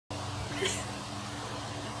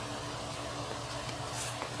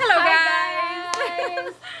Hello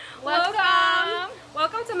guys.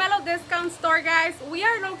 Welcome to Mellow Discount Store, guys. We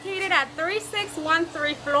are located at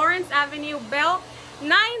 3613 Florence Avenue, Bell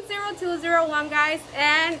 90201, guys.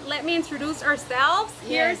 And let me introduce ourselves.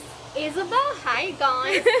 Here's Isabel. Hi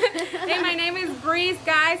guys. Hey, my name is Breeze,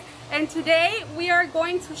 guys, and today we are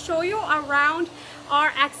going to show you around our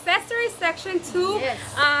accessories section to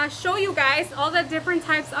show you guys all the different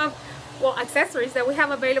types of accessories that we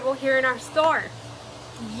have available here in our store.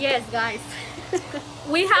 Yes, guys.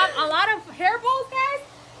 We have a lot of hair bows, guys.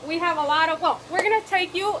 We have a lot of, we're gonna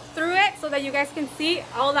take you through it so that you guys can see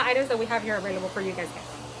all the items that we have here available for you guys.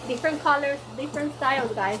 Different colors, different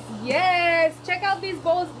styles, guys. Yes, check out these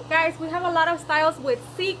bows, guys. We have a lot of styles with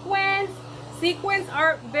sequins. Sequins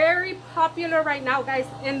are very popular right now, guys,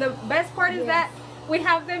 and the best part is that we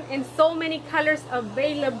have them in so many colors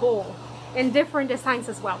available in different designs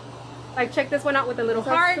as well. Like, check this one out with the little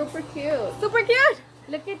heart. Super cute. Super cute.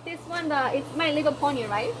 Look at this one. It's My Little Pony,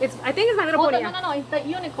 right? I think it's My Little Pony. No, it's the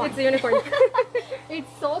unicorn. It's the unicorn. It's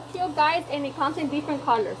so cute, guys, and it comes in different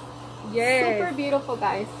colors. Yes. Super beautiful,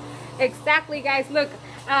 guys. Exactly, guys. Look,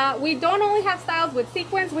 we don't only have styles with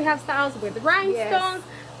sequins. We have styles with rhinestones,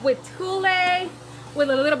 with tulle, with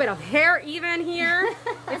a little bit of hair even here.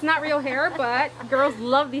 It's not real hair, but girls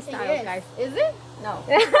love these styles, guys. Is it? No.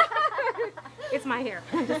 It's my hair.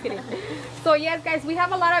 I'm just kidding. So yes, guys, we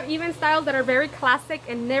have a lot of even styles that are very classic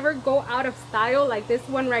and never go out of style, like this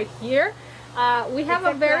one right here. We have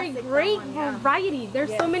a very great variety.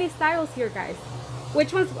 There's so many styles here, guys.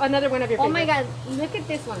 Which one's another one of your favorites? Oh my god, look at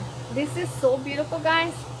this one. This is so beautiful,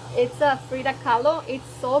 guys. It's a Frida Kahlo. It's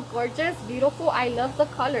so gorgeous, beautiful. I love the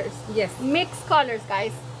colors. Yes. Mixed colors,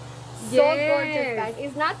 guys. So gorgeous, guys.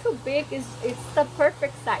 It's not too big. It's the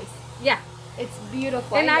perfect size. Yeah. It's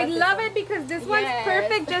beautiful. And I love it because this one's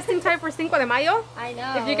perfect just in time for Cinco de Mayo. I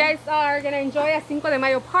know. If you guys are going to enjoy a Cinco de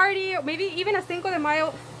Mayo party, or maybe even a Cinco de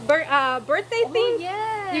Mayo birthday theme,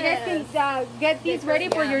 you guys can get these ready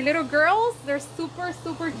for your little girls. They're super,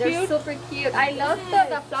 super cute. They're super cute. I love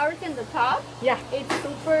the flowers in the top. Yeah. It's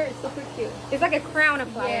super, super cute. It's like a crown of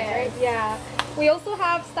flowers, right? Yeah. We also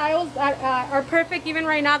have styles that are perfect even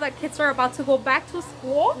right now that kids are about to go back to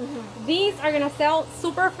school. These are going to sell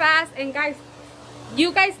super fast. And guys,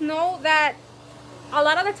 you guys know that a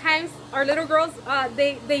lot of the times our little girls,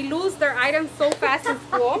 they lose their items so fast in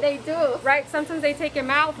school. They do. Right? Sometimes they take them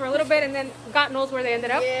out for a little bit and then God knows where they ended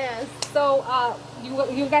up. Yes. So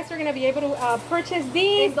you guys are going to be able to purchase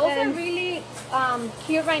these. And those are really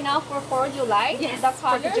cute right now for 4th of July. Yes, the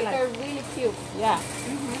colors, 4th of July. they're really cute. Yeah.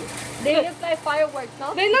 They look like fireworks,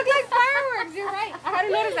 no? They look like fireworks. You're right. I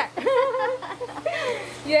hadn't noticed that.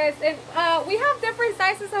 Yes, and we have different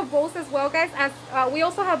sizes of bows as well, guys. As we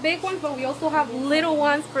also have big ones, but we also have little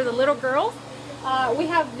ones for the little girls. We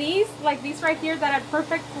have these, like these right here, that are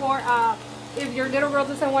perfect for if your little girl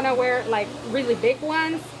doesn't want to wear like really big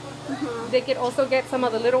ones. They could also get some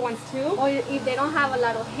of the little ones too. Or if they don't have a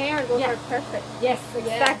lot of hair, those are perfect. Yes,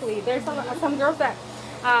 exactly. There's some girls that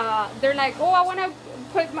they're like, oh, I want to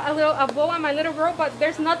put a bow on my little girl, but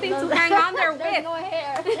there's nothing to hang on there with. No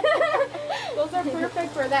hair. Those are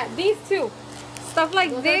perfect for that. These two, stuff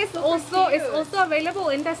like this also is also available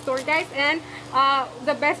in the store, guys. And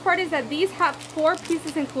the best part is that these have 4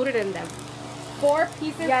 pieces included in them. 4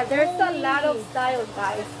 pieces. Yeah, there's a lot of styles,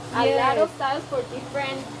 guys. A lot of styles for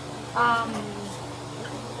different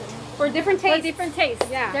tastes. For different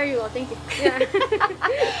tastes. Yeah. There you go. Thank you. Yeah.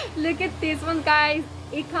 Look at this one, guys.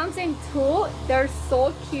 It comes in 2. They're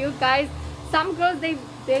so cute, guys. Some girls, they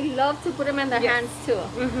love to put them in their hands too.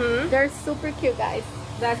 They're super cute, guys.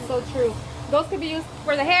 That's so true. Those could be used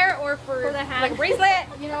for the hair or for the hand, like a bracelet,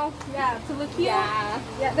 you know. Yeah, to look cute. Yeah.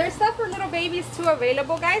 There's stuff for little babies too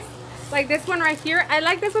available, guys. Like this one right here. I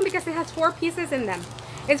like this one because it has 4 pieces in them.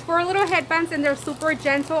 It's 4 little headbands and they're super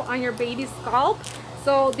gentle on your baby's scalp.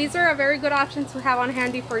 So these are a very good option to have on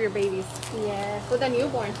handy for your babies. Yes, for the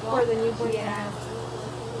newborns. For the newborns. Yeah.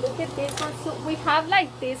 Look at this one. So we have like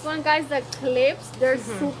this one, guys, the clips. They're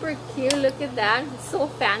super cute. Look at that. So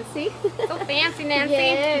fancy. So fancy, Nancy.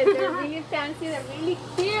 Yes, they're really fancy. They're really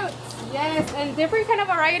cute. Yes, and different kind of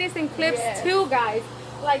varieties in clips too, guys.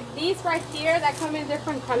 Like these right here that come in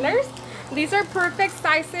different colors. These are perfect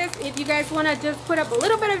sizes if you guys want to just put up a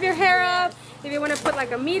little bit of your hair up. If you want to put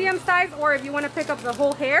like a medium size, or if you want to pick up the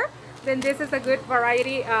whole hair, then this is a good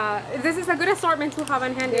variety. This is a good assortment to have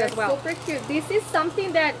on handy as well. Super cute. This is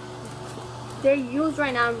something that they use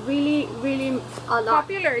right now, really a lot.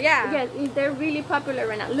 Popular, yeah. Yes, they're really popular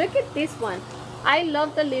right now. Look at this one. I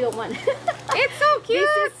love the little one. It's so cute.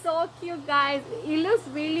 This is so cute, guys. It looks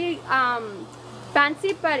really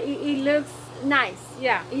fancy, but it looks nice.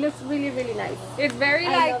 Yeah, it looks really, really nice. It's very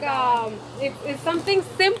like it's something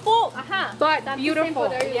simple, but something beautiful.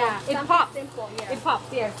 Simple, yeah, it pops. Simple, yeah. It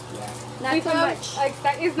pops. Yes. Yeah. Not too much.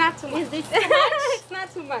 It's not too much. Is this too much? It's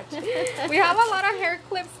not too much. We have a lot of hair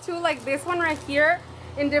clips too, like this one right here,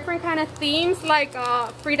 in different kind of themes, like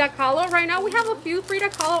Frida Kahlo. Right now we have a few Frida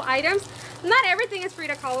Kahlo items. Not everything is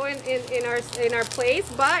Frida Kahlo in our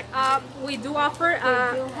place, but we do offer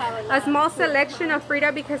a small selection of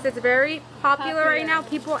Frida because it's very popular right now.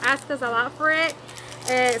 People ask us a lot for it,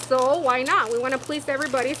 so why not? We want to please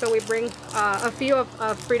everybody, so we bring a few of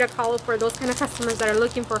Frida Kahlo for those kind of customers that are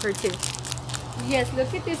looking for her too. Yes,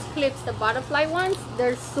 look at these clips, the butterfly ones.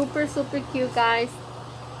 They're super, super cute, guys.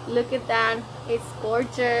 Look at that. It's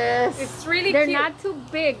gorgeous. It's really they're cute. Not too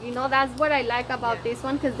big, you know. That's what I like about this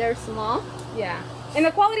one, because they're small. Yeah, and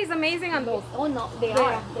the quality is amazing on those. Oh no, they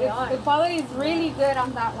are. The quality is really good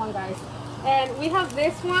on that one, guys. And we have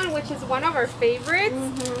this one, which is one of our favorites.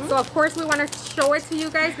 So of course we want to show it to you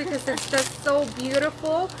guys because it's just so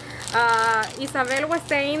beautiful. Isabel was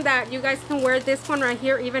saying that you guys can wear this one right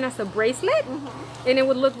here even as a bracelet, and it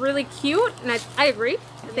would look really cute, and I agree.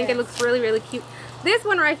 I think it looks really, really cute. This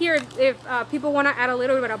one right here, if people want to add a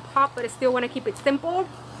little bit of pop but still want to keep it simple.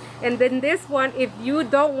 And then this one, if you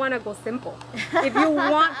don't want to go simple, if you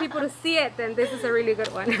want people to see it, then this is a really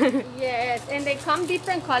good one. Yes, and they come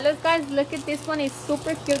different colors, guys. Look at this one, it's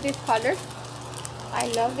super cute, this color.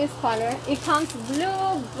 I love this color. It comes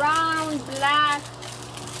blue, brown, black,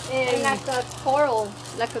 and like a coral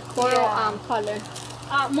color.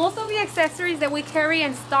 Most of the accessories that we carry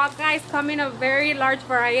in stock, guys, come in a very large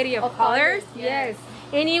variety of colors. Yes.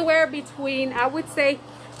 Anywhere between, I would say,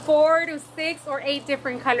 4 to 6 or 8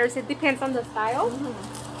 different colors. It depends on the style.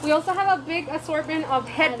 We also have a big assortment of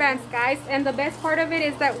headbands, guys, and the best part of it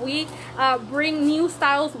is that we bring new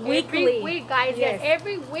styles weekly. Every week, guys. Yes.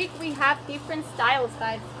 Every week we have different styles,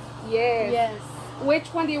 guys. Yes. Yes. Which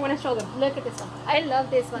one do you want to show them? Look at this one. I love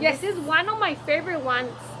this one. Yes. This is one of my favorite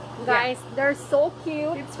ones, guys. They're so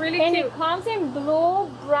cute. It's really cute. And it comes in blue,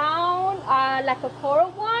 brown, like a coral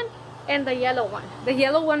one, and the yellow one. The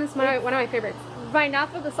yellow one is one of my favorites. Right now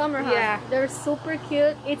for the summer, huh? Yeah. They're super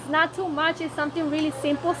cute. It's not too much. It's something really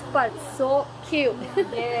simple, but so cute.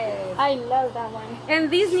 Yes. I love that one.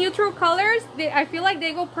 And these neutral colors, I feel like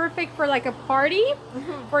they go perfect for like a party,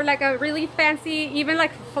 for like a really fancy, even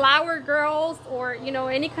like flower girls, or you know,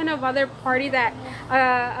 any kind of other party that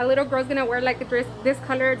a little girl's gonna wear like this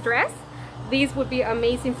color dress. These would be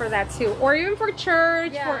amazing for that too, or even for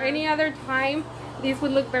church, or any other time. These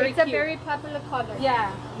would look very cute. It's a very popular color.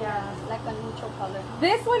 Yeah, like a neutral color.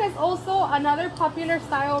 This one is also another popular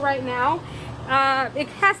style right now. It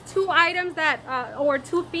has 2 items that, or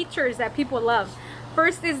 2 features that people love.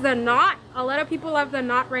 First is the knot. A lot of people love the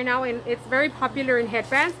knot right now, and it's very popular in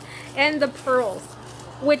headbands. And the pearls,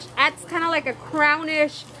 which adds kind of like a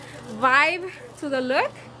crownish vibe to the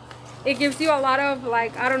look. It gives you a lot of,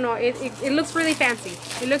 like, I don't know, it looks really fancy.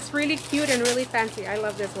 It looks really cute and really fancy. I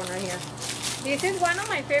love this one right here. This is one of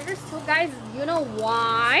my favorites too, guys. You know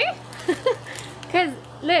why? Because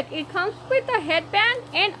look, it comes with the headband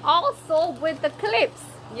and also with the clips.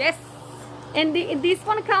 Yes. And this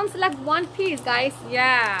one comes like one piece, guys.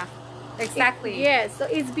 Yeah, exactly. Yes, so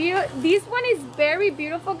it's beautiful. This one is very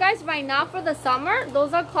beautiful, guys. Right now for the summer,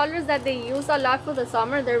 those are colors that they use a lot for the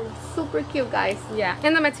summer. They're super cute, guys. Yeah,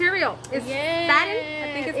 and the material is satin.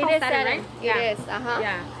 I think it's called satin, right? It is.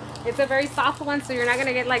 Yeah. It's a very soft one, so you're not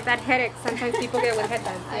gonna get like that headache sometimes people get with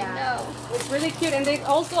headbands. I know. It's really cute, and they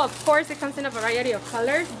also, of course, it comes in a variety of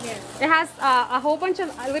colors. Yes. It has a whole bunch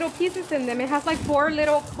of little pieces in them. It has like 4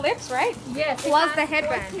 little clips, right? Yes. Plus the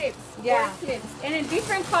headband. 4 clips. Yeah. 4 clips. And in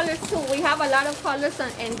different colors too. We have a lot of colors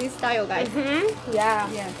in this style, guys. Yeah.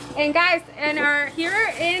 Yes. And guys,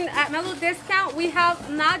 here at Mellow Discount, we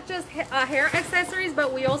have not just hair accessories,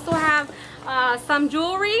 but we also have some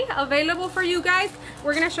jewelry available for you guys.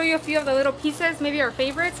 We're gonna show you a few of the little pieces, maybe our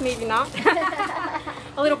favorites, maybe not.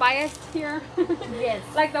 A little biased here. Yes.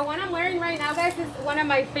 Like the one I'm wearing right now, guys, is one of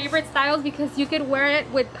my favorite styles because you could wear it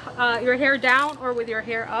with your hair down or with your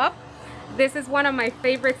hair up. This is one of my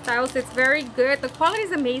favorite styles. It's very good. The quality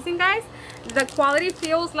is amazing, guys. The quality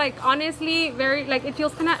feels like, honestly, very, like, it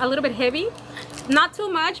feels kind of a little bit heavy. Not too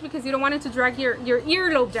much because you don't want it to drag your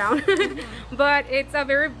earlobe down. But it's a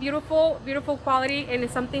very beautiful quality, and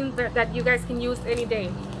it's something that you guys can use any day.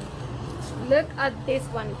 Look at this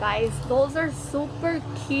one, guys. Those are super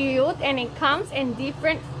cute, and it comes in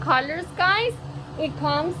different colors, guys. It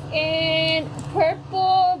comes in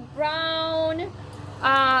purple, brown,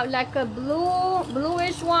 like a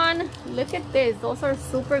bluish one. Look at this. Those are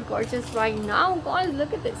super gorgeous right now, guys.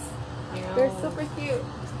 Look at this. They're super cute.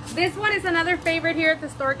 This one is another favorite here at the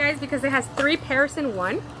store, guys, because it has 3 pairs in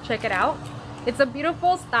one. Check it out. It's a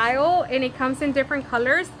beautiful style and it comes in different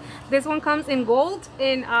colors. This one comes in gold,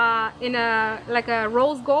 in a like a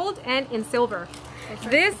rose gold, and in silver.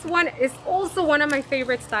 This one is also one of my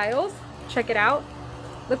favorite styles. Check it out.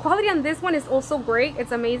 The quality on this one is also great.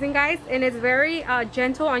 It's amazing, guys, and it's very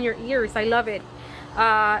gentle on your ears. I love it.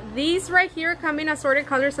 These right here come in assorted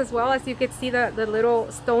colors as well. As you can see, the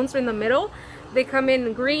little stones in the middle. They come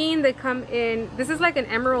in green. They come in, this is like an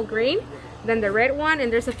emerald green. Then the red one,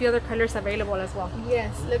 and there's a few other colors available as well.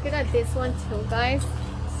 Yes, look at this one too, guys.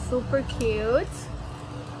 Super cute.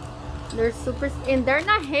 They're super, and they're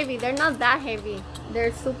not heavy. They're not that heavy.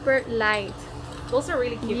 They're super light. Those are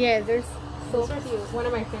really cute. Yeah, they're so Those are cute. one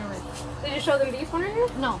of my favorites. Did you show them these one right here?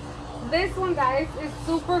 No. This one, guys, is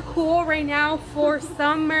super cool right now for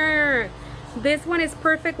summer. This one is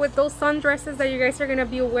perfect with those sundresses that you guys are gonna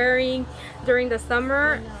be wearing during the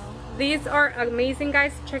summer. These are amazing,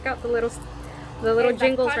 guys. Check out the little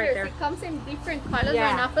jingles right there. It comes in different colors Yeah.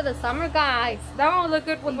 right now for the summer, guys. That one will look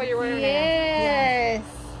good with what you're wearing. Yes.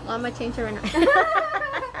 Well, I'm gonna change it right now.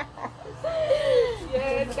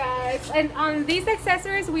 Yes, guys. And on these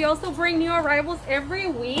accessories, we also bring new arrivals every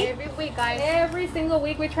week. Every week, guys. Every single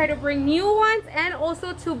week, we try to bring new ones, and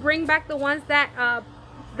also to bring back the ones that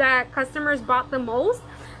that customers bought the most.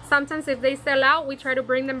 Sometimes if they sell out, we try to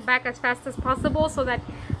bring them back as fast as possible so that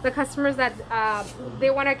the customers that they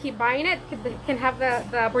want to keep buying it can have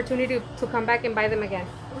the opportunity to come back and buy them again.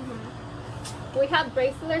 We have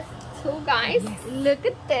bracelets too, guys. Yes. Look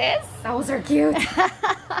at this. Those are cute.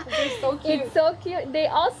 They're so cute. It's so cute. They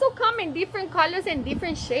also come in different colors and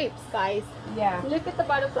different shapes, guys. Yeah. Look at the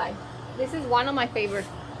butterfly. This is one of my favorites.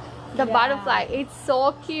 The Yeah. butterfly. It's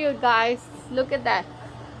so cute, guys. Look at that.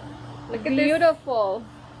 Look at Beautiful.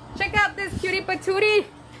 this. Check out this cutie patootie.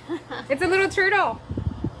 It's a little turtle.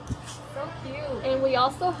 So cute. And we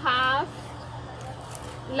also have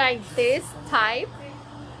like this type.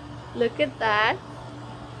 Look at that.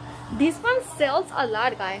 This one sells a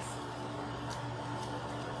lot, guys.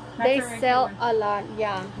 They That's a sell regular one. a lot,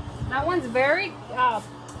 yeah. That one's very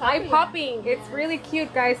eye-popping. It's really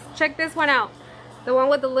cute, guys. Check this one out. The one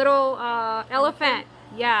with the little elephant.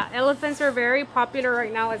 Yeah, elephants are very popular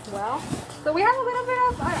right now as well. So we have a little bit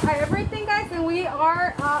of everything, guys, and we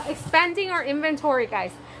are expanding our inventory,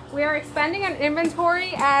 guys. We are expanding our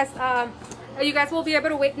inventory as you guys will be able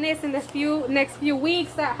to witness in this next few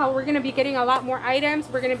weeks that how we're going to be getting a lot more items.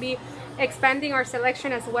 We're going to be expanding our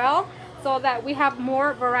selection as well so that we have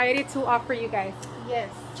more variety to offer you guys.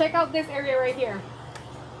 Yes. Check out this area right here.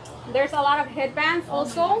 There's a lot of headbands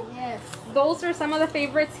also. Yes. Those are some of the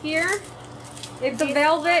favorites here. It's a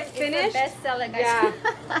velvet finish. It's a best seller, guys.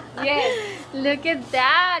 Yeah. Yes. Look at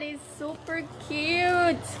that. It's super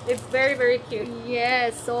cute. It's very, very cute.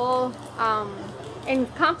 Yes. So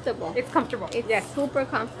and comfortable. It's comfortable. It's yes. super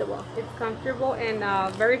comfortable. It's comfortable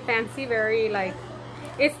and very fancy, very like,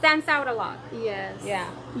 it stands out a lot. Yes. Yeah.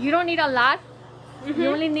 You don't need a lot. You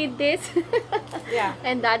only need this. Yeah.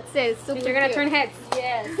 And that's it. Super And you're gonna cute. turn heads.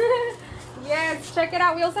 Yes. Yes, check it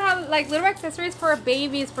out. We also have like little accessories for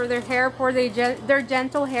babies, for their hair, for their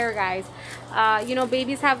gentle hair, guys. You know,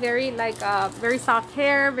 babies have very like very soft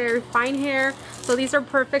hair, very fine hair. So these are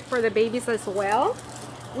perfect for the babies as well.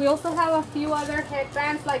 We also have a few other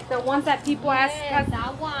headbands, like the ones that people ask us.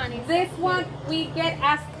 That one. Is This one, we get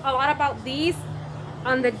asked a lot about these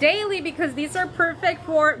on the daily because these are perfect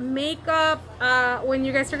for makeup, when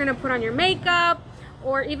you guys are gonna put on your makeup,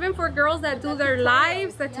 or even for girls that do their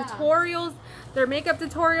lives, the tutorials, their makeup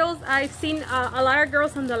tutorials. I've seen a lot of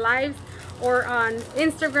girls on the lives or on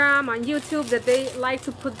Instagram, on YouTube, that they like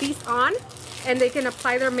to put these on and they can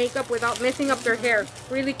apply their makeup without messing up their hair.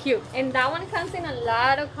 Really cute. And that one comes in a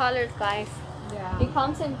lot of colors, guys. Yeah. It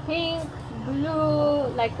comes in pink, blue,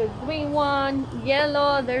 like a green one,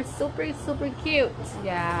 yellow. They're super, super cute.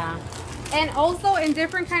 Yeah. And also in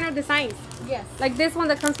different kind of designs. Yes. Like this one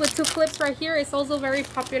that comes with 2 clips right here is also very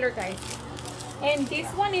popular, guys. And this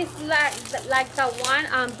one is like the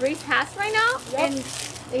one Breeze has right now. Yep. And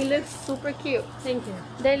it looks super cute. Thank you.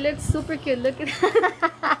 They look super cute. Look at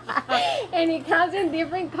and it comes in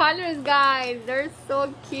different colors, guys. They're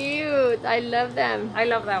so cute. I love them. I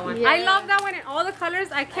love that one. Yeah. I love that one in all the colors.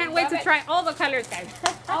 I can't wait love to it. try all the colors, guys.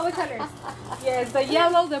 All the colors. Yes, the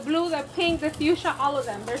yellow, the blue, the pink, the fuchsia, all of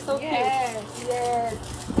them. They're so cute.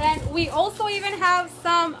 Yes. And we also even have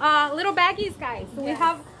some little baggies, guys. So we Yes.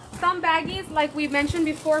 have some baggies, like we mentioned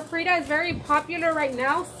before. Frida is very popular right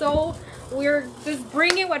now, so we're just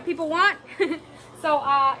bringing what people want. So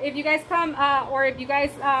if you guys come or if you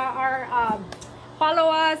guys are follow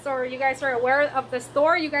us or you guys are aware of the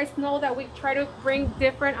store, you guys know that we try to bring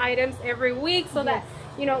different items every week so that,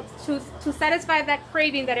 you know, to satisfy that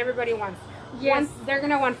craving that everybody wants. Yes. They're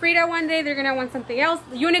gonna want Frida one day, they're gonna want something else.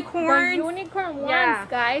 Unicorn. The unicorn ones,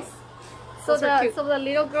 guys. So the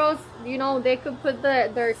little girls, you know, they could put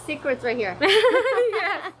their secrets right here.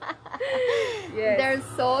 Yes. Yes. They're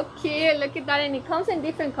so cute. Look at that, and it comes in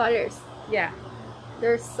different colors. Yeah.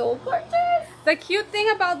 They're so gorgeous. The cute thing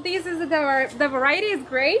about these is that the variety is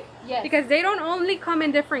great. Yes. Because they don't only come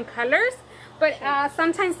in different colors, but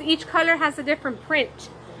sometimes each color has a different print.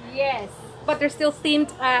 Yes. But they're still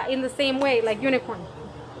themed in the same way, like unicorn.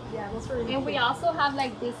 Yeah, those are really And we cute. also have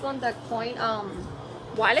like this one, the coin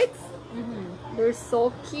wallets. They're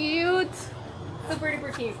so cute. Super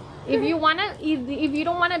duper cute. If you wanna, if you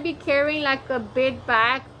don't wanna be carrying like a big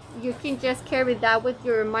bag, you can just carry that with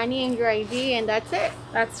your money and your ID, and that's it.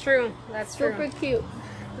 That's true. That's true. Super cute.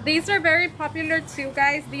 These are very popular too,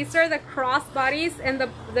 guys. These are the cross bodies, and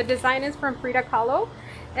the design is from Frida Kahlo.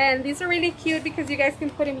 And these are really cute because you guys can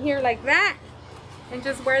put them here like that and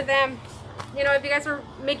just wear them. You know, if you guys are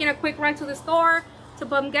making a quick run to the store, to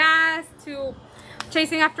pump gas, to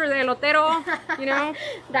chasing after the elotero, you know.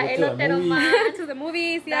 The elotero man. To the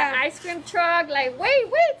movies, The ice cream truck, like, wait,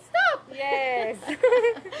 stop. Yes.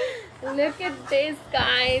 Look at this,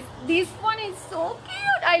 guys. This one is so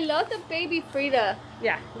cute. I love the baby Frida.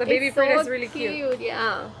 Yeah, the baby It's Frida so is really cute.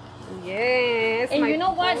 Yeah. Yes. And you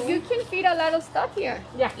know what? You can fit a lot of stuff here.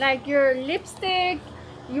 Yeah. Like your lipstick,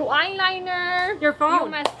 your eyeliner, Your phone. your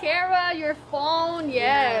mascara, your phone.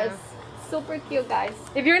 Yes. Super cute, guys.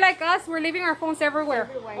 If you're like us, we're leaving our phones everywhere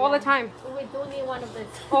all the time. We do need one of these.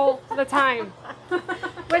 All the time.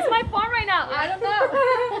 Where's my phone right now? I don't know.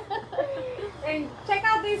 And check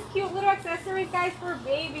out these cute little accessories, guys, for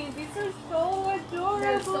babies. These are so adorable.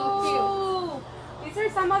 They're so cute. These are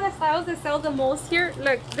some of the styles that sell the most here.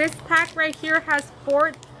 Look, this pack right here has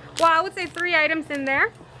 4, well, I would say 3 items in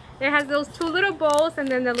there. It has those 2 little bows and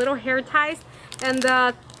then the little hair ties, and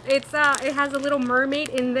it has a little mermaid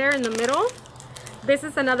in there in the middle. This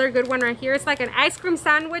is another good one right here. It's like an ice cream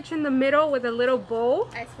sandwich in the middle with a little bow.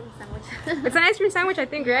 Ice cream sandwich. It's an ice cream sandwich, I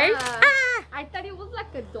think, right? Ah! I thought it was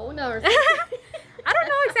like a donut or something. I don't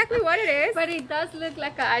know exactly what it is. But it does look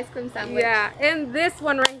like an ice cream sandwich. Yeah, and this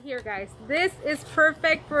one right here, guys. This is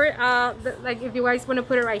perfect for, like, if you guys want to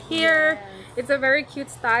put it right here. Yes. It's a very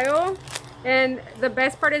cute style. And the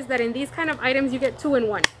best part is that in these kind of items, you get 2 in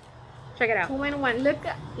 1. Check it out. 2 in 1. Look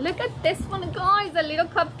at this one, guys. A little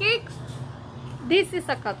cupcake. This is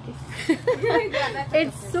a cupcake. Yeah,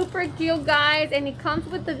 it's super cute, guys, and it comes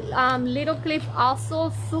with the little clip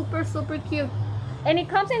also. Super cute, and it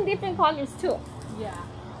comes in different colors too. Yeah.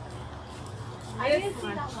 I didn't see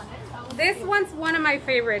that one. This one's one of my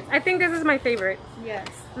favorites. I think this is my favorite. Yes.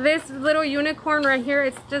 This little unicorn right here,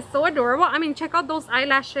 it's just so adorable. I mean, check out those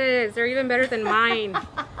eyelashes. They're even better than mine.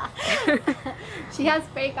 She has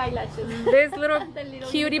fake eyelashes. This little little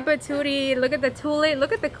cutie patootie. Look at the tulip.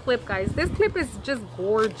 Look at the clip, guys. This clip is just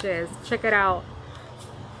gorgeous. Check it out.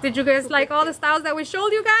 Did you guys like all the styles that we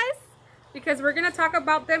showed you guys? Because we're going to talk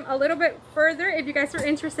about them a little bit further if you guys are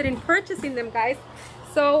interested in purchasing them, guys.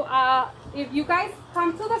 So, if you guys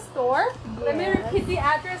come to the store, let me repeat the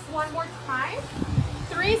address one more time.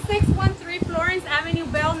 3613 Florence Avenue,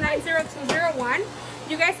 Bell 90201.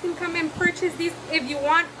 You guys can come and purchase these if you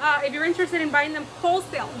want, if you're interested in buying them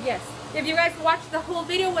wholesale. Yes. If you guys watch the whole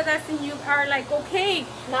video with us and you are like, okay,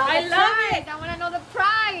 now I love it. I want to know the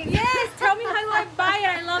price. Yes, tell me how do I buy it.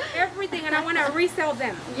 I love everything and I want to resell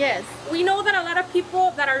them. Yes. We know that a lot of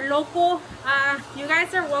people that are local, you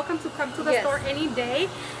guys are welcome to come to the store any day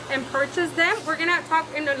and purchase them. We're going to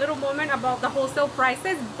talk in a little moment about the wholesale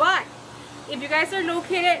prices, but if you guys are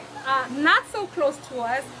located not so close to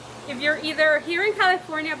us, if you're either here in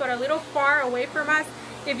California but a little far away from us,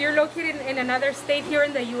 if you're located in another state here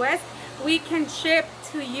in the U.S., we can ship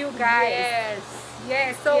to you guys. Yes.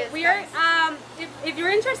 Yes. So yes, we are, if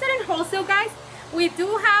you're interested in wholesale, guys, we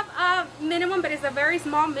do have a minimum, but it's a very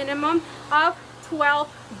small minimum of 12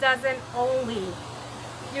 dozen only.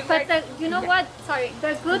 You know what? Sorry.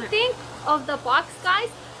 The good thing of the box, guys,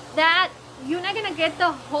 that you're not gonna get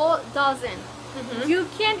the whole dozen. You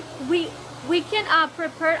can we can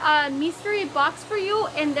prepare a mystery box for you,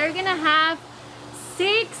 and they're gonna have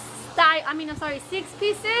 6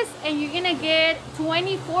 pieces, and you're gonna get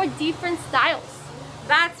 24 different styles.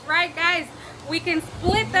 That's right, guys. We can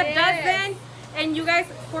split the dozen, and you guys,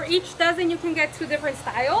 for each dozen, you can get 2 different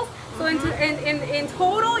styles. So in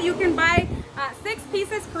total, you can buy 6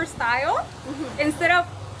 pieces per style instead of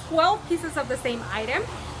 12 pieces of the same item.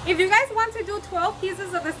 If you guys want to do 12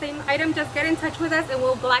 pieces of the same item, just get in touch with us and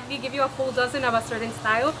we'll gladly give you a full dozen of a certain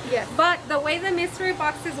style. Yes. But the way the mystery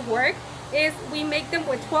boxes work is we make them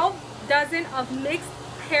with 12 dozen of mixed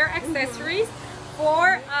hair accessories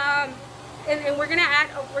for and we're gonna add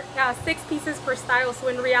 6 pieces per style. So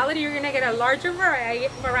in reality, you're gonna get a larger variety.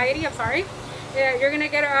 You're gonna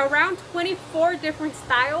get around 24 different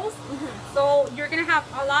styles. So you're gonna have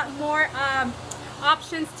a lot more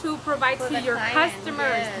options to provide to your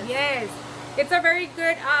customers. Yes. It's a very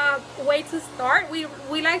good way to start. We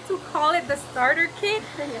like to call it the starter kit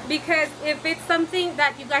because if it's something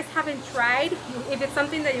that you guys haven't tried, if it's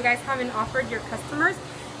something that you guys haven't offered your customers,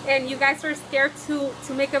 and you guys are scared to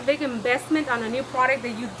make a big investment on a new product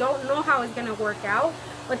that you don't know how it's gonna work out,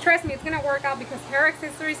 but trust me, it's gonna work out because hair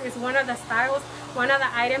accessories is one of the styles, one of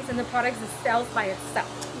the items in the products that sells by itself.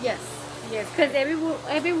 Yes. Yes. Because every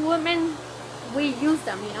woman, we use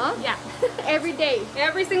them, you know? Yeah. Every day.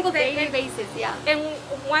 Every single day. Daily basis, yeah. And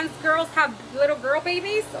once girls have little girl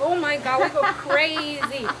babies, oh my God, we go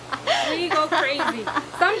crazy. We go crazy.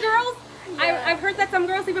 Some girls, I've heard that some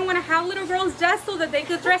girls even want to have little girls just so that they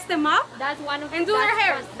could dress them up. That's one of and do their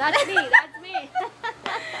hair. That's me. That's me.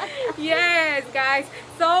 Yes, guys.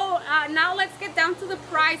 So now let's get down to the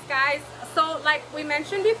price, guys. So like we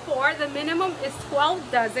mentioned before, the minimum is 12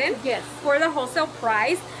 dozen. Yes. For the wholesale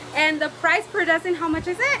price. And the price per dozen, how much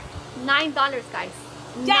is it? $9, guys.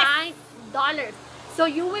 Yes. $9. So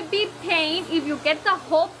you will be paying, if you get the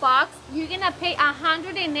whole box, you're gonna pay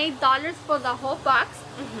 $108 for the whole box.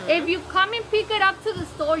 If you come and pick it up to the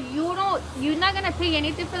store, you're not gonna pay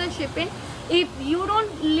anything for the shipping. If you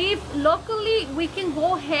don't live locally, we can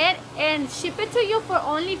go ahead and ship it to you for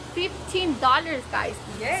only $15, guys.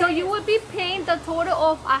 Yes. So you will be paying the total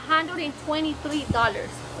of $123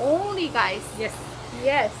 only, guys. Yes.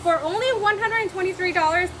 Yes. For only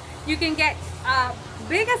 $123, you can get a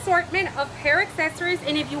big assortment of hair accessories.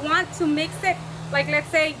 And if you want to mix it, like let's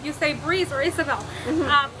say you say Breeze or Isabel,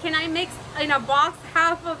 can I mix in a box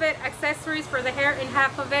half of it accessories for the hair and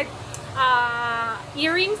half of it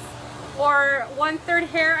earrings? Or 1/3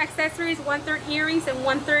 hair accessories, 1/3 earrings, and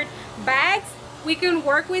 1/3 bags? We can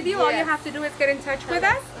work with you. All you have to do is get in touch with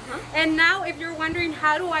us. And now if you're wondering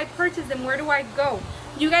how do I purchase them, where do I go?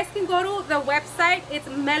 You guys can go to the website. It's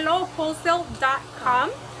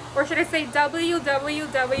mellowwholesale.com, or should I say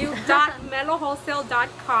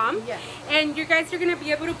www.mellowwholesale.com. Yes. And you guys are going to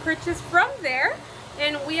be able to purchase from there.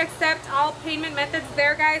 And we accept all payment methods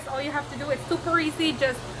there, guys. All you have to do is super easy.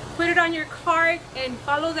 Just put it on your card and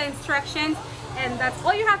follow the instructions. And that's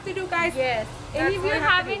all you have to do, guys. Yes. And if you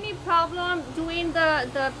have any problem doing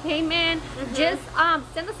the payment, just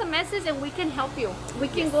send us a message and we can help you. We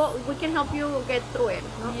can help you get through it.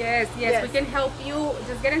 No? Yes, we can help you.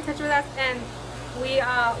 Just get in touch with us, and we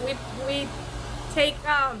take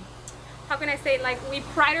how can I say, like, we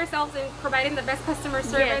pride ourselves in providing the best customer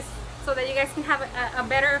service so that you guys can have a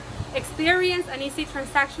better experience, an easy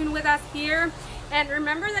transaction with us here. And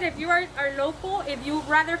remember that if you are local, if you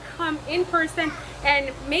rather come in person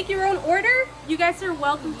and make your own order, you guys are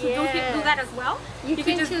welcome to do that as well. You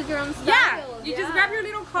can just choose your own style. Yeah, you just grab your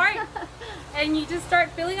little cart and you just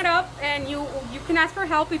start filling it up, and you can ask for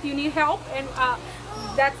help if you need help, and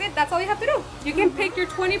that's it. That's all you have to do. You can pick your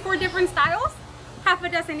 24 different styles, half a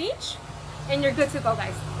dozen each, and you're good to go,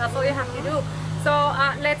 guys. That's all you have to do. So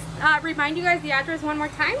let's remind you guys the address one more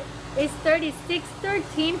time. It's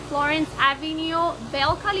 3613 Florence Avenue,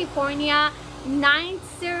 Bell, California,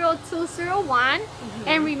 90201.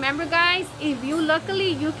 And remember, guys, if you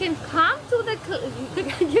luckily you can come to the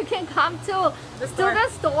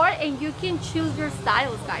store and you can choose your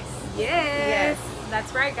styles, guys. Yes,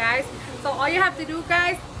 that's right, guys. So all you have to do,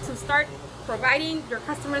 guys, to start providing your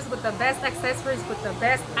customers with the best accessories, with the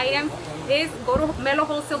best items, is go to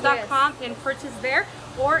mellowwholesale.com and purchase there,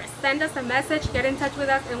 or send us a message, get in touch with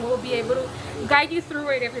us, and we'll be able to guide you through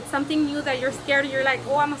it. If it's something new that you're scared, you're like,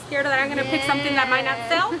 oh, I'm scared that I'm gonna pick something that might not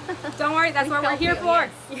sell, don't worry, that's what we're here for.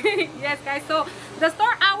 Yes, guys. So the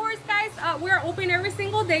store hours, guys, we're open every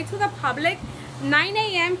single day to the public, 9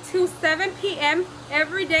 a.m. to 7 p.m.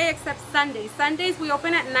 every day except Sundays. Sundays we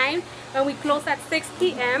open at 9 and we close at 6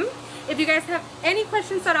 p.m. If you guys have any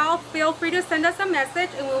questions at all, feel free to send us a message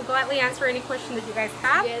and we'll gladly answer any question that you guys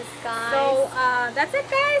have. Yes, guys. So that's it,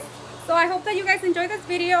 guys. So I hope that you guys enjoyed this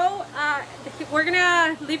video. We're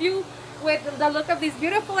gonna leave you with the look of these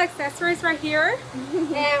beautiful accessories right here.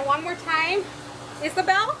 And one more time,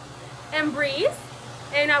 Isabel and Breeze.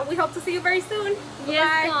 And we hope to see you very soon.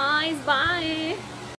 Yes, guys. Bye.